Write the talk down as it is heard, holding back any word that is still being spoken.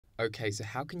Okay, so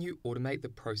how can you automate the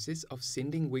process of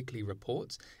sending weekly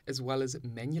reports as well as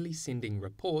manually sending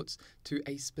reports to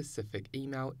a specific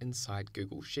email inside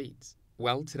Google Sheets?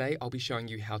 Well, today I'll be showing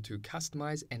you how to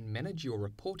customize and manage your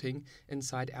reporting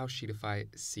inside our Sheetify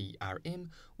CRM,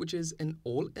 which is an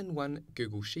all-in-one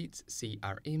Google Sheets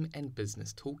CRM and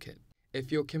business toolkit.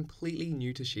 If you're completely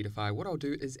new to Sheetify, what I'll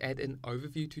do is add an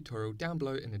overview tutorial down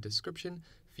below in the description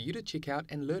for you to check out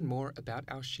and learn more about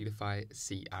our Sheetify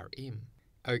CRM.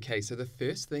 Okay, so the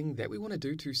first thing that we want to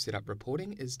do to set up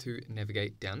reporting is to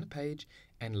navigate down the page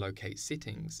and locate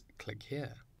settings. Click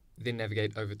here. Then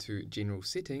navigate over to General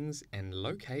Settings and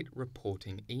locate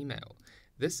Reporting Email.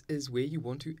 This is where you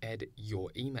want to add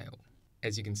your email.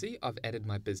 As you can see, I've added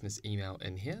my business email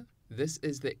in here. This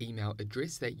is the email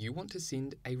address that you want to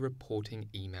send a reporting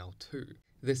email to.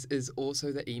 This is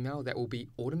also the email that will be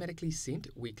automatically sent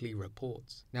weekly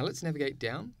reports. Now let's navigate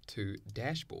down to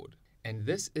Dashboard. And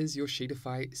this is your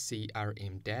Sheetify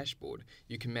CRM dashboard.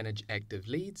 You can manage active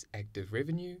leads, active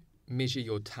revenue, measure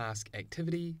your task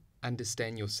activity,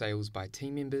 understand your sales by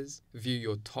team members, view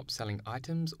your top selling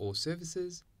items or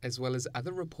services, as well as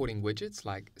other reporting widgets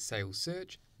like Sales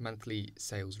Search, Monthly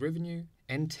Sales Revenue,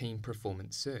 and Team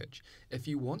Performance Search. If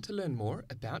you want to learn more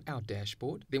about our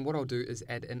dashboard, then what I'll do is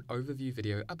add an overview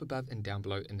video up above and down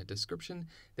below in the description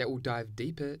that will dive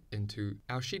deeper into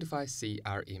our Sheetify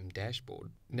CRM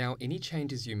dashboard. Now, any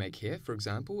changes you make here, for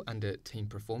example, under Team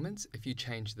Performance, if you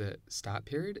change the start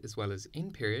period as well as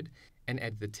end period and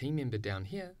add the team member down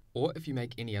here, or if you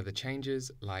make any other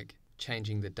changes like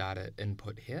changing the data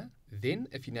input here, then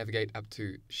if you navigate up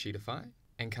to Sheetify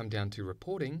and come down to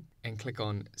Reporting and click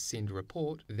on Send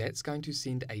Report, that's going to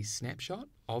send a snapshot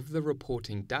of the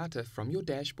reporting data from your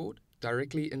dashboard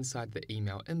directly inside the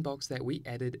email inbox that we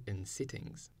added in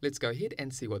settings. Let's go ahead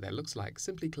and see what that looks like.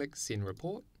 Simply click Send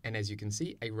Report, and as you can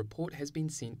see, a report has been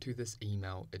sent to this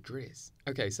email address.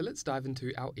 Okay, so let's dive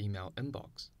into our email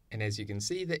inbox. And as you can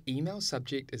see, the email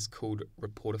subject is called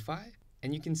Reportify,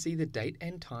 and you can see the date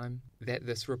and time that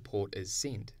this report is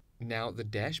sent. Now, the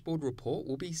dashboard report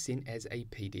will be sent as a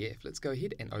PDF. Let's go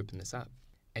ahead and open this up.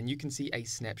 And you can see a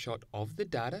snapshot of the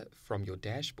data from your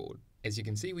dashboard. As you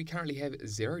can see, we currently have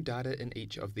 0 data in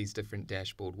each of these different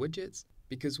dashboard widgets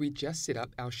because we just set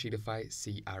up our Sheetify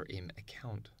CRM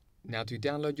account. Now, to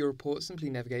download your report,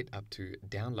 simply navigate up to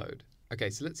Download.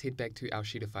 Okay, so let's head back to our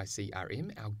Sheetify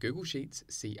CRM, our Google Sheets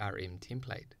CRM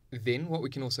template. Then what we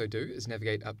can also do is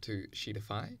navigate up to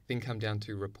Sheetify, then come down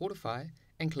to Reportify,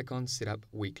 and click on Set Up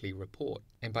Weekly Report.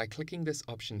 And by clicking this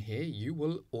option here, you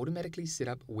will automatically set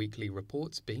up weekly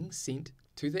reports being sent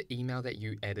to the email that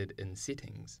you added in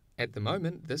settings. At the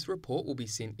moment, this report will be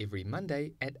sent every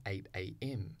Monday at 8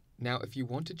 a.m. Now, if you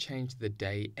want to change the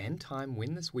day and time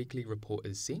when this weekly report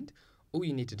is sent, all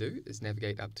you need to do is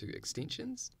navigate up to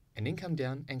Extensions and then come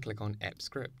down and click on App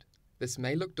Script. This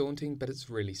may look daunting, but it's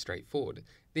really straightforward.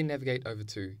 Then navigate over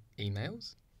to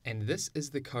Emails, and this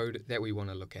is the code that we want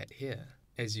to look at here.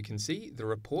 As you can see, the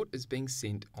report is being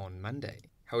sent on Monday.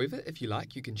 However, if you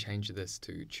like, you can change this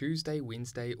to Tuesday,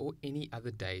 Wednesday, or any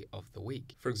other day of the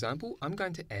week. For example, I'm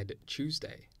going to add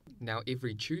Tuesday. Now,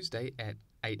 every Tuesday at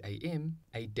 8 a.m.,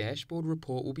 a dashboard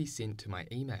report will be sent to my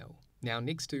email. Now,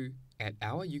 next to at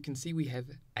hour, you can see we have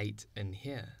 8 in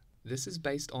here. This is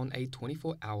based on a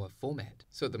 24-hour format.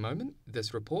 So at the moment,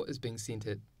 this report is being sent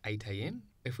at 8 a.m.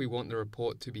 If we want the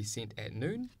report to be sent at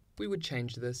noon, we would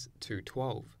change this to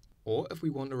 12. Or if we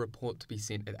want a report to be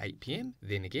sent at 8 p.m,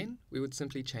 then again, we would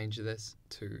simply change this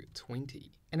to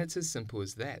 20. And it's as simple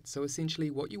as that. So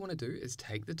essentially what you want to do is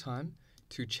take the time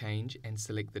to change and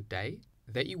select the day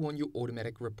that you want your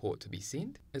automatic report to be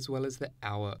sent, as well as the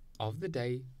hour of the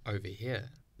day over here.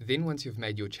 Then once you've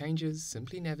made your changes,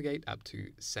 simply navigate up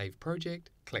to Save Project,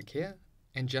 click here,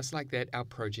 and just like that, our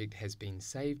project has been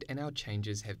saved and our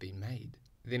changes have been made.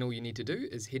 Then all you need to do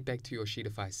is head back to your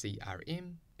Sheetify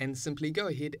CRM and simply go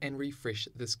ahead and refresh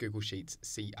this Google Sheets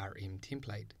CRM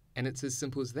template. And it's as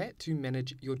simple as that to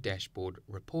manage your dashboard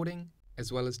reporting,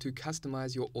 as well as to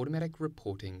customize your automatic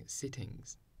reporting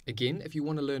settings. Again, if you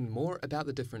want to learn more about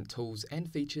the different tools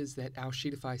and features that our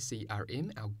Sheetify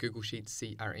CRM, our Google Sheets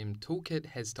CRM toolkit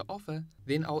has to offer,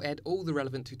 then I'll add all the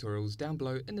relevant tutorials down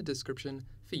below in the description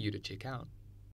for you to check out.